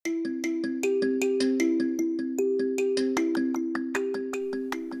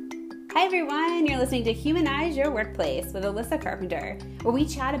Hi everyone, you're listening to Humanize Your Workplace with Alyssa Carpenter, where we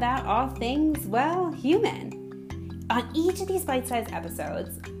chat about all things, well, human. On each of these bite-sized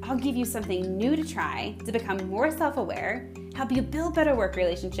episodes, I'll give you something new to try to become more self-aware, help you build better work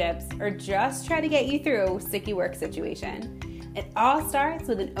relationships, or just try to get you through a sticky work situation. It all starts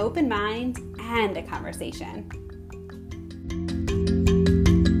with an open mind and a conversation.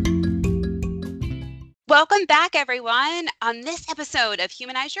 Welcome back, everyone. On this episode of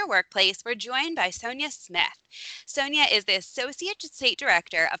Humanize Your Workplace, we're joined by Sonia Smith. Sonia is the Associate State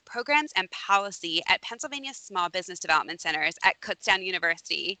Director of Programs and Policy at Pennsylvania Small Business Development Centers at Kutztown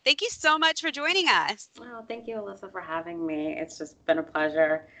University. Thank you so much for joining us. Well, thank you, Alyssa, for having me. It's just been a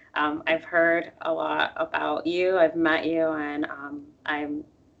pleasure. I've heard a lot about you. I've met you, and I'm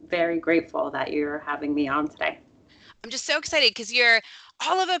very grateful that you're having me on today. I'm just so excited because you're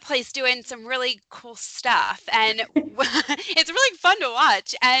all over the place doing some really cool stuff, and it's really fun to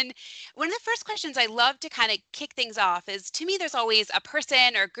watch. And one of the first questions I love to kind of kick things off is, to me, there's always a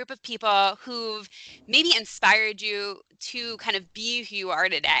person or a group of people who've maybe inspired you to kind of be who you are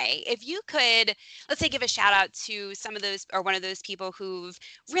today. If you could, let's say, give a shout out to some of those or one of those people who've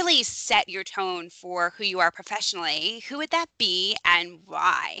really set your tone for who you are professionally, who would that be and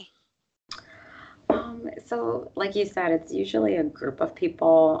why? So like you said, it's usually a group of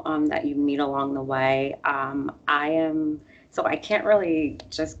people that you meet along the way. So I can't really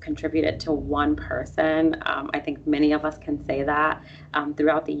just contribute it to one person. I think many of us can say that.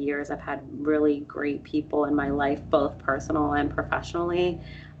 Throughout the years, I've had really great people in my life, both personal and professionally,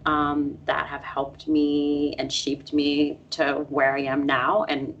 that have helped me and shaped me to where I am now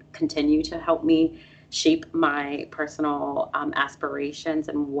and continue to help me shape my personal aspirations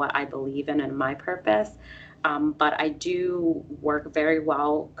and what I believe in and my purpose. But I do work very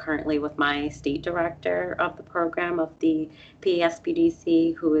well currently with my state director of the program of the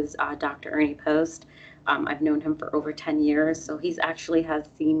PASPDC, who is Dr. Ernie Post. I've known him for over 10 years, so he's actually has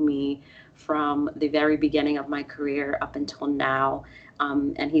seen me from the very beginning of my career up until now,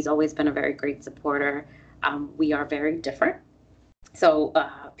 and he's always been a very great supporter. We are very different. So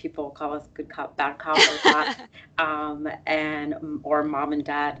people call us good cop, bad cop a lot, and or mom and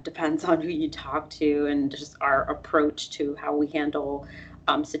dad, depends on who you talk to, and just our approach to how we handle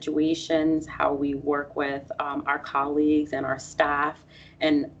situations, how we work with our colleagues and our staff,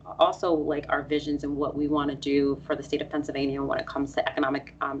 and also like our visions and what we want to do for the state of Pennsylvania when it comes to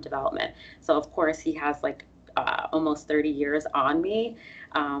economic development. So of course he has like almost 30 years on me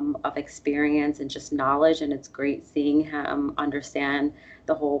of experience and just knowledge. And it's great seeing him understand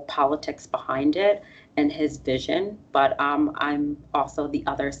the whole politics behind it and his vision. But I'm also the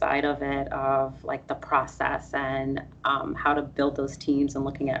other side of it, of like the process and how to build those teams and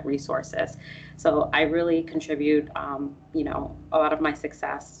looking at resources. So I really contribute, a lot of my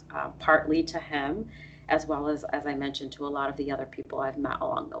success partly to him, as well as I mentioned, to a lot of the other people I've met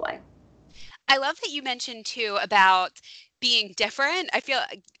along the way. I love that you mentioned too about being different. I feel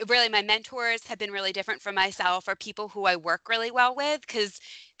really my mentors have been really different from myself, or people who I work really well with, because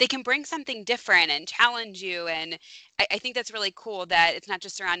they can bring something different and challenge you. And I think that's really cool that it's not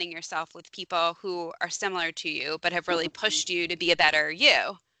just surrounding yourself with people who are similar to you, but have really pushed you to be a better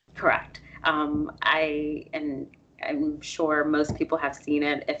you. Correct. I'm sure most people have seen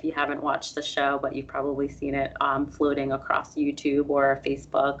it if you haven't watched the show, but you've probably seen it floating across YouTube or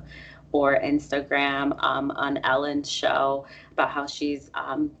Facebook or Instagram on Ellen's show about how she's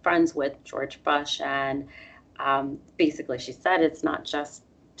friends with George Bush. And basically, she said it's not just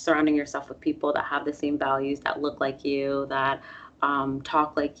surrounding yourself with people that have the same values, that look like you, that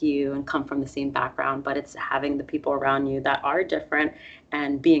talk like you, and come from the same background, but it's having the people around you that are different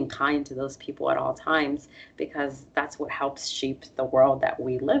and being kind to those people at all times, because that's what helps shape the world that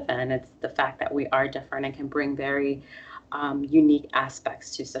we live in. It's the fact that we are different and can bring very unique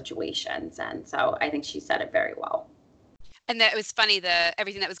aspects to situations. And so I think she said it very well. And that it was funny,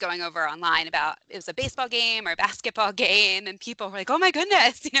 everything that was going over online about it was a baseball game or a basketball game, and people were like, "Oh my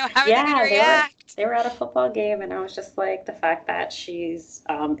goodness, how are they going to Yeah, react?" they were at a football game, and I was just like, the fact that she's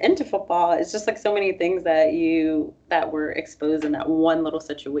into football, it's just like so many things that were exposed in that one little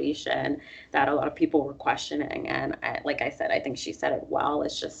situation that a lot of people were questioning. And like I said, I think she said it well.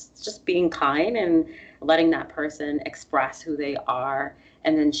 It's just being kind and letting that person express who they are,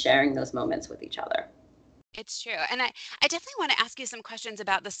 and then sharing those moments with each other. It's true. And I definitely want to ask you some questions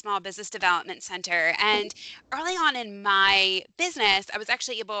about the Small Business Development Center. And early on in my business, I was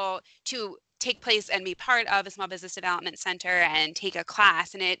actually able to take place and be part of a small business development center and take a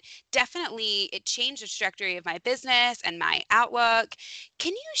class, and it changed the trajectory of my business and my outlook.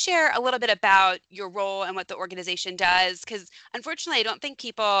 Can you share a little bit about your role and what the organization does? Because unfortunately, I don't think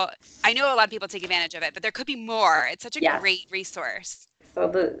people, I know a lot of people take advantage of it, but there could be more. It's such a Yes. great resource. So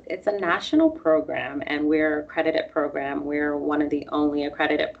it's a national program, and we're a accredited program. We're one of the only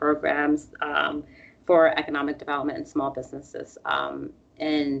accredited programs for economic development and small businesses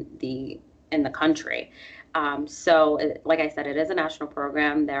in the country. Like I said, it is a national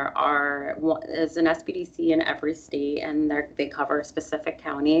program. There's an SBDC in every state, and they cover specific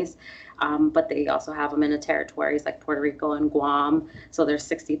counties, but they also have them in the territories like Puerto Rico and Guam. So there's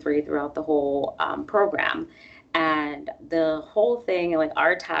 63 throughout the whole program. And the whole thing, like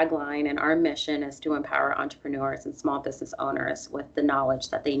our tagline and our mission is to empower entrepreneurs and small business owners with the knowledge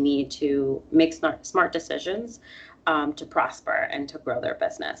that they need to make smart decisions to prosper and to grow their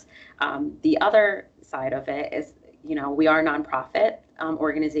business. The other side of it is, we are a nonprofit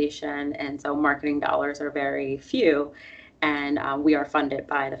organization, and so marketing dollars are very few. And we are funded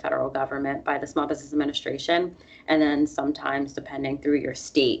by the federal government, by the Small Business Administration, and then sometimes depending through your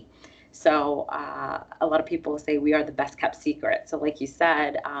state. So a lot of people say we are the best kept secret. So like you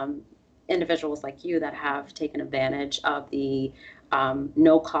said, individuals like you that have taken advantage of the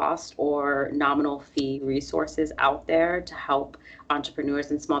no cost or nominal fee resources out there to help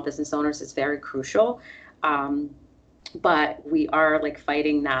entrepreneurs and small business owners is very crucial. But we are like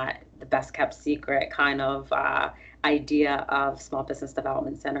fighting that the best kept secret kind of idea of small business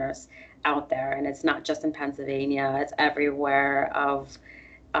development centers out there. And it's not just in Pennsylvania, it's everywhere of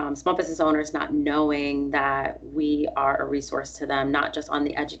small business owners not knowing that we are a resource to them, not just on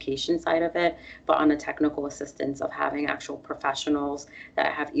the education side of it, but on the technical assistance of having actual professionals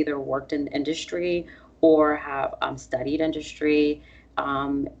that have either worked in industry or have studied industry,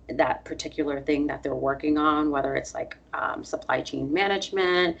 that particular thing that they're working on, whether it's like supply chain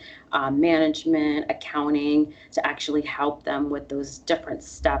management, accounting, to actually help them with those different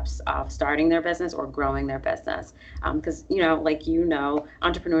steps of starting their business or growing their business. Because,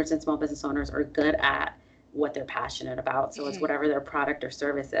 entrepreneurs and small business owners are good at what they're passionate about. So it's whatever their product or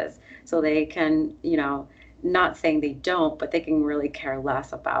service is. So they can, not saying they don't, but they can really care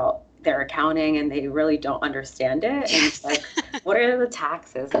less about their accounting, and they really don't understand it. And it's like, what are the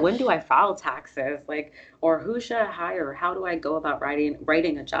taxes? When do I file taxes? Like, or who should I hire? How do I go about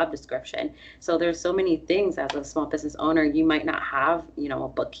writing a job description? So there's so many things as a small business owner. You might not have, a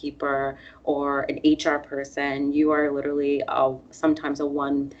bookkeeper or an HR person. You are literally sometimes a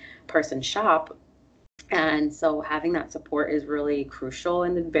one person shop. And so having that support is really crucial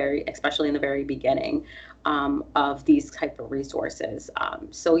especially in the very beginning of these type of resources.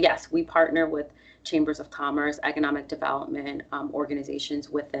 So yes, we partner with chambers of commerce, economic development organizations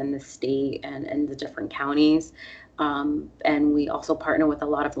within the state and the different counties. And we also partner with a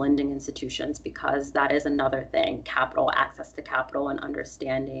lot of lending institutions, because that is another thing, access to capital, and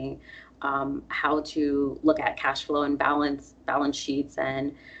understanding how to look at cash flow and balance sheets,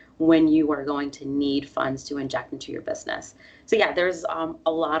 and when you are going to need funds to inject into your business. So yeah, there's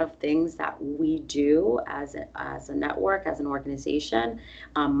a lot of things that we do as a network, as an organization.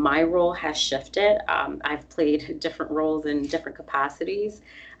 My role has shifted. I've played different roles in different capacities.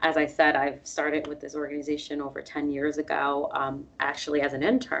 As I said, I've started with this organization over 10 years ago, actually as an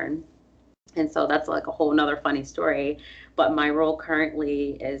intern. And so that's like a whole nother funny story. But my role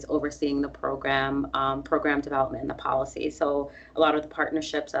currently is overseeing the program development and the policy. So a lot of the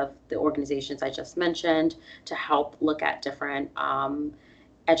partnerships of the organizations I just mentioned to help look at different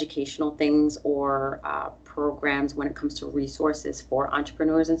educational things or programs when it comes to resources for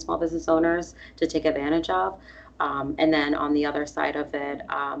entrepreneurs and small business owners to take advantage of. And then on the other side of it,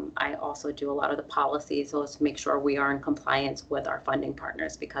 I also do a lot of the policies, so to make sure we are in compliance with our funding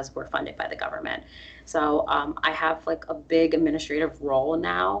partners, because we're funded by the government. So I have like a big administrative role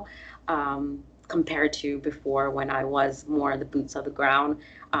now, compared to before when I was more the boots on the ground.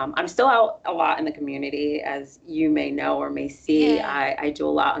 I'm still out a lot in the community, as you may know or may see. Yeah. I do a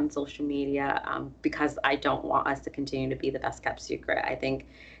lot on social media because I don't want us to continue to be the best kept secret. I think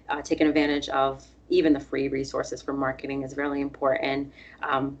taking advantage of even the free resources for marketing is really important.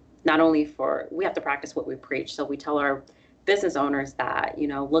 Not only we have to practice what we preach. So we tell our business owners that,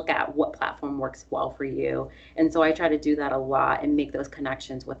 look at what platform works well for you. And so I try to do that a lot and make those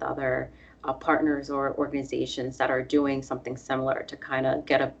connections with other partners or organizations that are doing something similar to kind of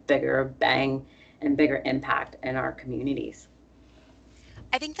get a bigger bang and bigger impact in our communities.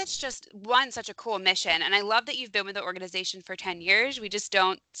 I think that's just such a cool mission. And I love that you've been with the organization for 10 years. We just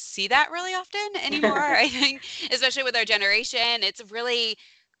don't see that really often anymore. I think, especially with our generation, it's really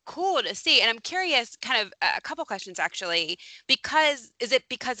cool to see. And I'm curious, kind of a couple questions actually, because is it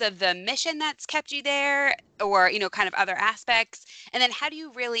because of the mission that's kept you there or, kind of other aspects? And then how do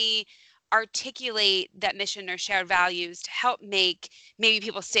you really articulate that mission or shared values to help make maybe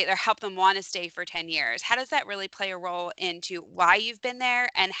people stay there, help them want to stay for 10 years? How does that really play a role into why you've been there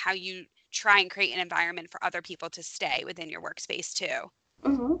and how you try and create an environment for other people to stay within your workspace too?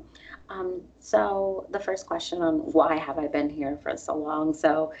 hmm so the first question on why have I been here for so long?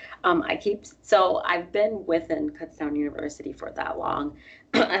 So I've been within Kutztown University for that long.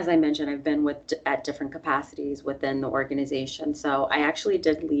 As I mentioned, I've been at different capacities within the organization. So I actually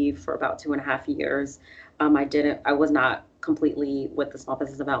did leave for about 2.5 years. I was not completely with the Small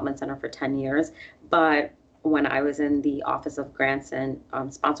Business Development Center for 10 years, but when I was in the Office of Grants and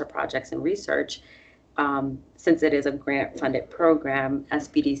Sponsor Projects and Research, since it is a grant funded program,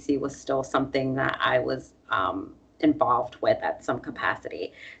 SBDC was still something that I was involved with at some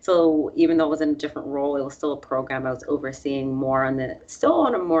capacity. So even though it was in a different role, it was still a program I was overseeing more still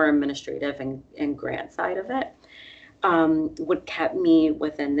on a more administrative and grant side of it. What kept me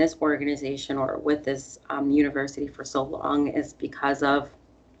within this organization or with this university for so long is because of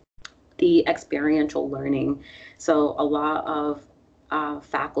the experiential learning. So a lot of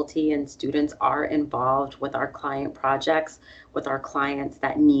faculty and students are involved with our client projects, with our clients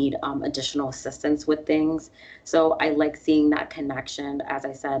that need additional assistance with things. So I like seeing that connection. As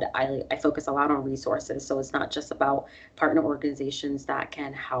I said, I focus a lot on resources. So it's not just about partner organizations that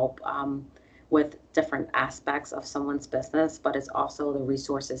can help with different aspects of someone's business, but it's also the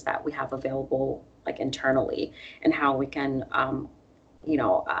resources that we have available like internally and how we can, you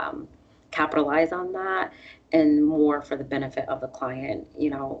know, capitalize on that and more for the benefit of the client.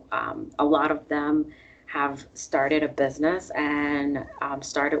 A lot of them have started a business and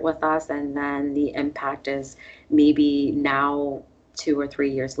started with us, and then the impact is maybe now 2 or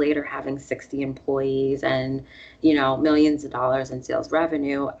 3 years later having 60 employees and millions of dollars in sales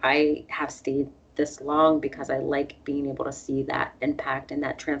revenue. I have stayed this long because I like being able to see that impact and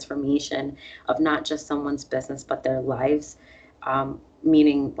that transformation of not just someone's business but their lives,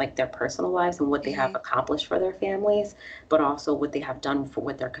 meaning like their personal lives and what they have Mhm. accomplished for their families, but also what they have done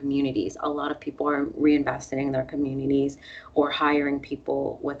with their communities. A lot of people are reinvesting in their communities or hiring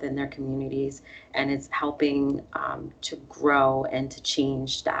people within their communities, and it's helping to grow and to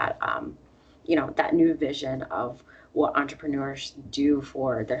change that, that new vision of what entrepreneurs do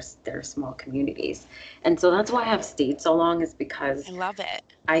for their small communities. And so that's why I've stayed so long, is I because love it.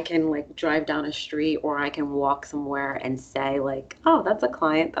 I can like drive down a street or I can walk somewhere and say like, oh, that's a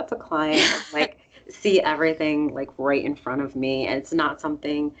client, and like see everything like right in front of me. And it's not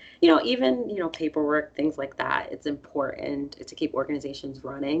something, even, paperwork, things like that. It's important to keep organizations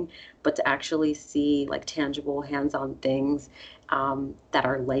running, but to actually see like tangible hands-on things that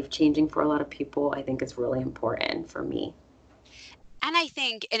are life-changing for a lot of people, I think is really important for me. And I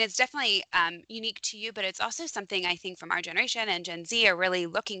think, and it's definitely unique to you, but it's also something I think from our generation and Gen Z are really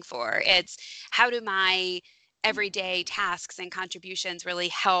looking for. It's how do my everyday tasks and contributions really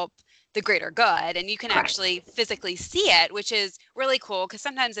help the greater good? And you can Correct. actually physically see it, which is really cool because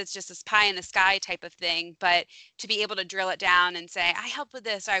sometimes it's just this pie in the sky type of thing. But to be able to drill it down and say, I helped with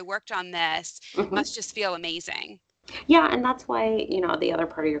this, I worked on this, Mhm. must just feel amazing. Yeah, and that's why, the other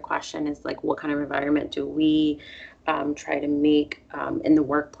part of your question is like, what kind of environment do we try to make in the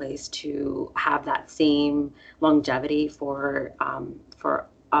workplace to have that same longevity for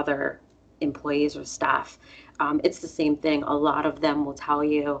other employees or staff? It's the same thing. A lot of them will tell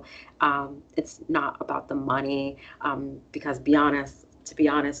you it's not about the money, because to be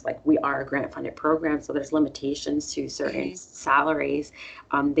honest, like we are a grant funded program, so there's limitations to certain Hmm. salaries.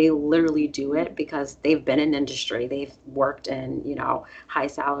 They literally do it because they've been in industry, they've worked in, high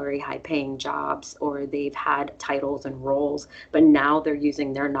salary, high paying jobs, or they've had titles and roles, but now they're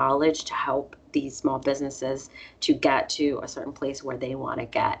using their knowledge to help these small businesses to get to a certain place where they want to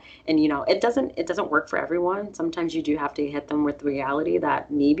get. And it doesn't work for everyone. Sometimes you do have to hit them with the reality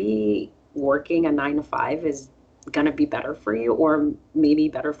that maybe working a 9 to 5 is going to be better for you, or maybe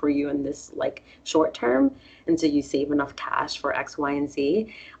better for you in this like short term until you save enough cash for X, Y, and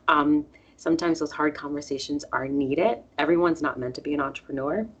Z. Sometimes those hard conversations are needed. Everyone's not meant to be an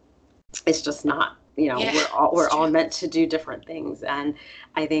entrepreneur. It's just not. Yeah, We're all it's we're true. all meant to do different things. And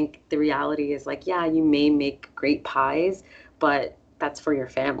I think the reality is like, yeah, you may make great pies, but that's for your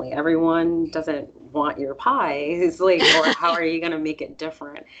family. Everyone doesn't want your pie. It's like, or how are you going to make it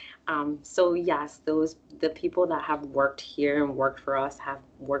different? So yes, the people that have worked here and worked for us have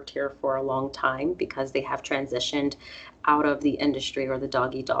worked here for a long time because they have transitioned out of the industry or the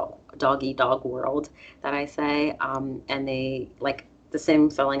dog eat dog world that I say, and they like the same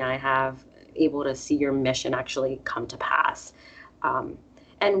feeling I have, able to see your mission actually come to pass. Um,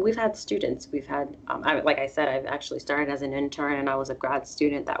 and we've had students, like I said, I've actually started as an intern and I was a grad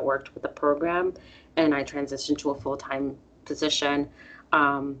student that worked with the program and I transitioned to a full-time position.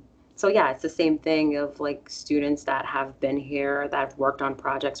 Um, so yeah, it's the same thing of like students that have been here, that have worked on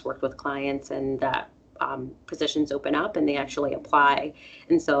projects, worked with clients, and that positions open up and they actually apply.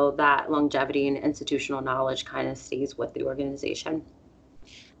 And so that longevity and institutional knowledge kind of stays with the organization.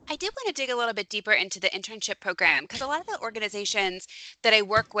 I did want to dig a little bit deeper into the internship program because a lot of the organizations that I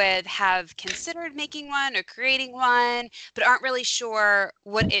work with have considered making one or creating one, but aren't really sure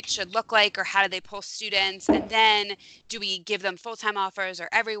what it should look like or how do they pull students. And then do we give them full-time offers or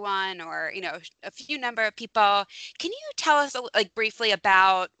everyone or, a few number of people? Can you tell us like briefly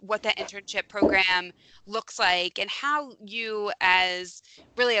about what that internship program looks like and how you as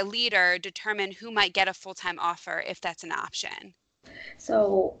really a leader determine who might get a full-time offer if that's an option?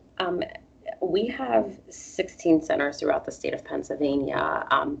 So we have 16 centers throughout the state of Pennsylvania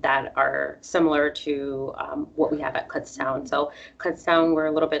that are similar to what we have at Kutztown. So Kutztown,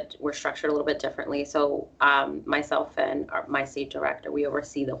 we're structured a little bit differently. So myself and my state director, we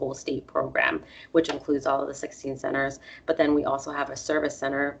oversee the whole state program, which includes all of the 16 centers. But then we also have a service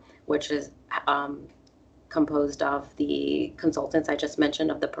center, which is composed of the consultants I just mentioned,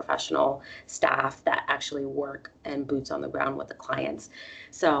 of the professional staff that actually work and boots on the ground with the clients.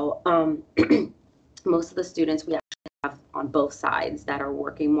 So most of the students we have on both sides that are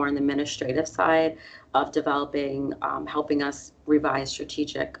working more on the administrative side of developing, helping us revise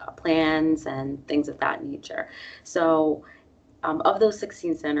strategic plans and things of that nature. So of those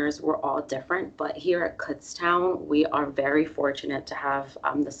 16 centers, we're all different, but here at Kutztown, we are very fortunate to have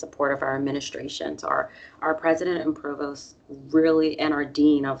the support of our administrations. Our president and provost really, and our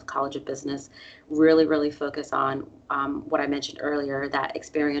dean of College of Business really, really focus on what I mentioned earlier, that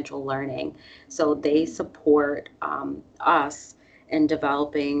experiential learning. So they support us in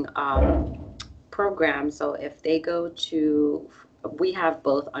developing programs. So if they go to, we have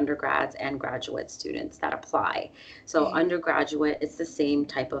both undergrads and graduate students that apply. So Mhm. undergraduate, it's the same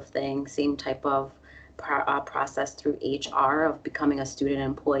type of thing, same type of process through HR of becoming a student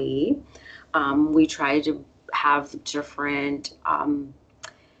employee. We try to have different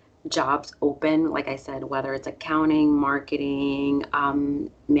jobs open, like I said, whether it's accounting, marketing,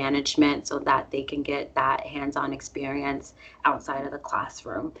 management, so that they can get that hands-on experience outside of the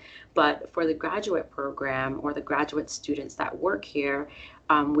classroom. But for the graduate program or the graduate students that work here,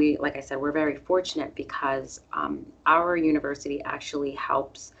 like I said, we're very fortunate because our university actually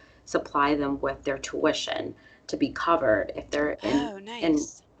helps supply them with their tuition to be covered if they're Oh, in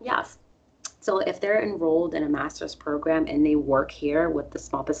nice. yes, so if they're enrolled in a master's program and they work here with the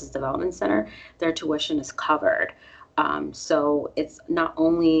Small Business Development Center, their tuition is covered. So it's not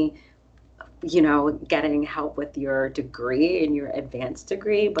only, getting help with your degree and your advanced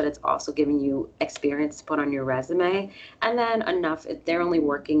degree, but it's also giving you experience to put on your resume. And then enough, if they're only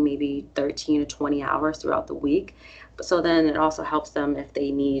working maybe 13 to 20 hours throughout the week. So then it also helps them if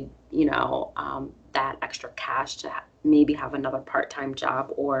they need, that extra cash to maybe have another part-time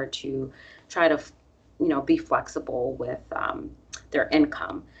job or to try to, be flexible with their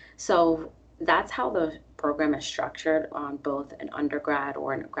income. So that's how the program is structured on both an undergrad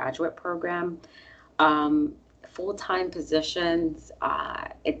or a graduate program. Um, Full-time positions,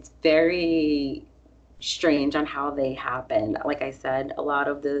 it's very strange on how they happen. Like I said, a lot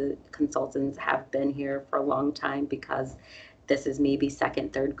of the consultants have been here for a long time because this is maybe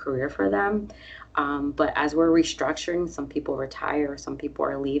second, third career for them. But as we're restructuring, some people retire, some people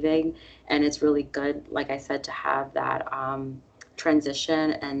are leaving, and it's really good, like I said, to have that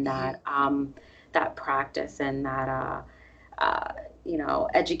transition and Hmm. that practice and that uh,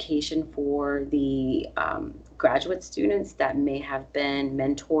 education for the graduate students that may have been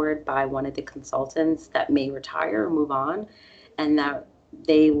mentored by one of the consultants that may retire or move on, and that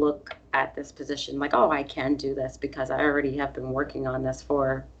they look at this position like, oh, I can do this because I already have been working on this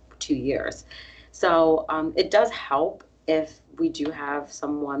for 2 years. So it does help if we do have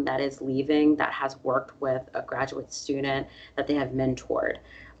someone that is leaving that has worked with a graduate student that they have mentored.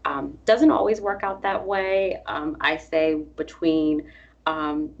 Doesn't always work out that way. I say between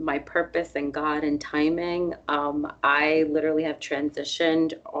my purpose and God and timing, I literally have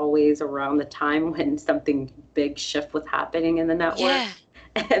transitioned always around the time when something big shift was happening in the network. Yeah.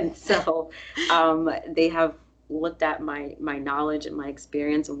 And so they have looked at my knowledge and my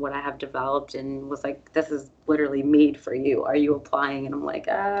experience and what I have developed and was like, this is literally made for you. Are you applying? And I'm like,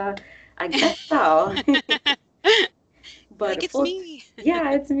 I guess so. Like But it's full, me.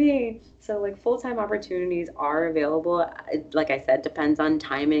 yeah, it's me. So, like, full-time opportunities are available. Like I said, depends on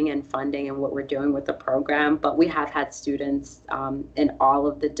timing and funding and what we're doing with the program. But we have had students in all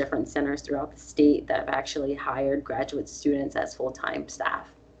of the different centers throughout the state that have actually hired graduate students as full-time staff.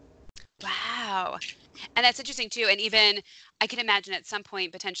 Wow. And that's interesting too. And even I can imagine at some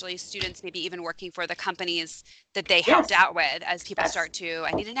point potentially students maybe even working for the companies that they helped Yes, out with as people that's start to,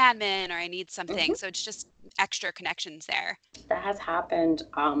 I need an admin or I need something. mhm. So it's just extra connections there. That has happened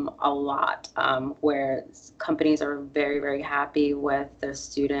a lot, where companies are very, very happy with their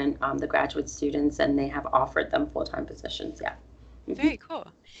the graduate students, and they have offered them full-time positions. Yeah. Very Mhm. cool.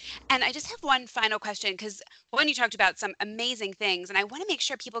 And I just have one final question because one, you talked about some amazing things, and I want to make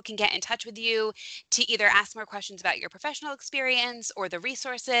sure people can get in touch with you to either ask more questions about your professional experience or the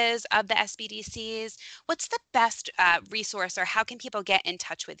resources of the SBDCs. What's the best resource, or how can people get in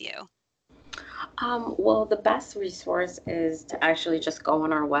touch with you? Well, the best resource is to actually just go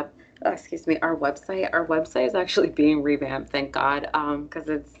on excuse me, our website. Our website is actually being revamped, thank God, because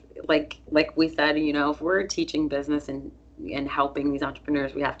it's like we said, if we're teaching business and helping these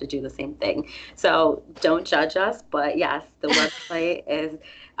entrepreneurs, we have to do the same thing. So don't judge us, but yes, the website is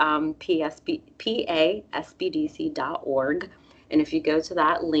pasbdc.org. And if you go to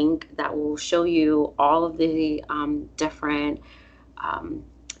that link, that will show you all of the different um,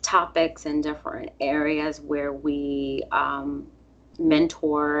 topics and different areas where we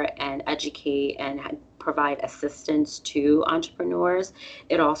mentor and educate and provide assistance to entrepreneurs.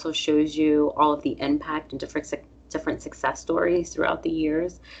 It also shows you all of the impact and different success stories throughout the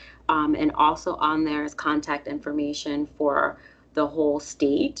years. And also on there is contact information for the whole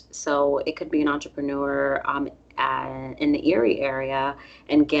state. So it could be an entrepreneur in the Erie area,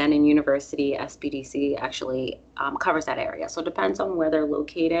 and Gannon University, SBDC, actually covers that area. So it depends on where they're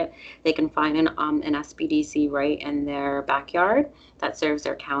located. They can find an SBDC right in their backyard that serves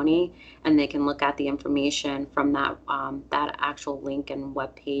their county, and they can look at the information from that actual link and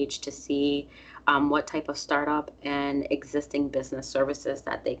web page to see what type of startup and existing business services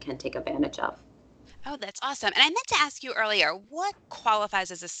that they can take advantage of. Oh, that's awesome. And I meant to ask you earlier, what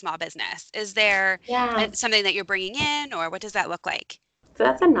qualifies as a small business? Is there Yeah. something that you're bringing in, or what does that look like? So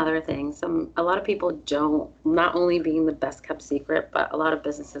that's another thing. A lot of people don't, not only being the best kept secret, but a lot of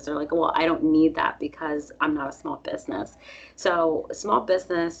businesses are like, well, I don't need that because I'm not a small business. So small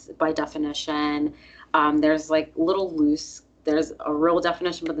business, by definition, there's like little loose. There's a real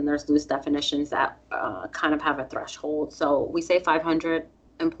definition, but then there's loose definitions that kind of have a threshold. So we say 500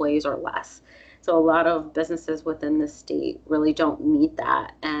 employees or less. So a lot of businesses within the state really don't meet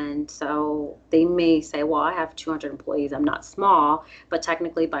that. And so they may say, well, I have 200 employees. I'm not small, but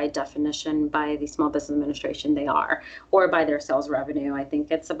technically by definition, by the Small Business Administration, they are, or by their sales revenue. I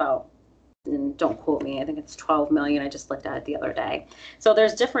think it's about, and don't quote me, I think it's 12 million. I just looked at it the other day. So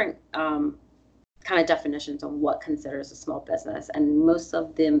there's different kind of definitions on what considers a small business, and most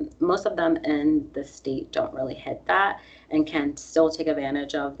of them in the state don't really hit that and can still take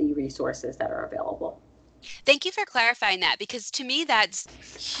advantage of the resources that are available. Thank you for clarifying that because to me that's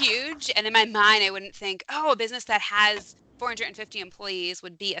huge. And in my mind, I wouldn't think, oh, a business that has 450 employees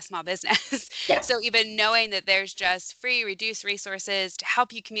would be a small business. Yes. So even knowing that there's just free, reduced resources to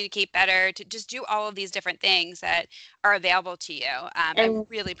help you communicate better, to just do all of these different things that are available to you, I And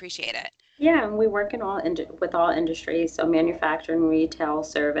really appreciate it. yeah, and we work with all industries, so manufacturing, retail,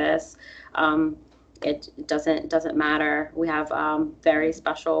 service. Um, it doesn't matter. We have very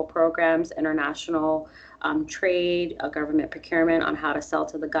special programs, international trade, government procurement on how to sell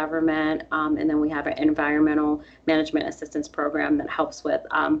to the government, and then we have an environmental management assistance program that helps with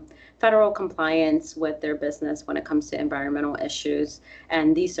federal compliance with their business when it comes to environmental issues.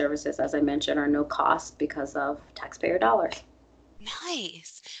 And these services, as I mentioned, are no cost because of taxpayer dollars.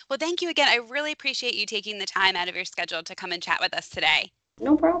 Nice. Well, thank you again. I really appreciate you taking the time out of your schedule to come and chat with us today.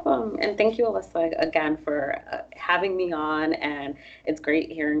 No problem. And thank you, Alyssa, again for having me on. And it's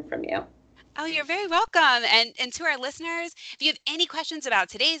great hearing from you. Oh, you're very welcome. And to our listeners, if you have any questions about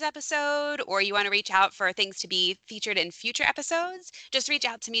today's episode or you want to reach out for things to be featured in future episodes, just reach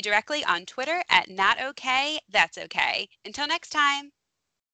out to me directly on Twitter at not okay, that's okay. Until next time.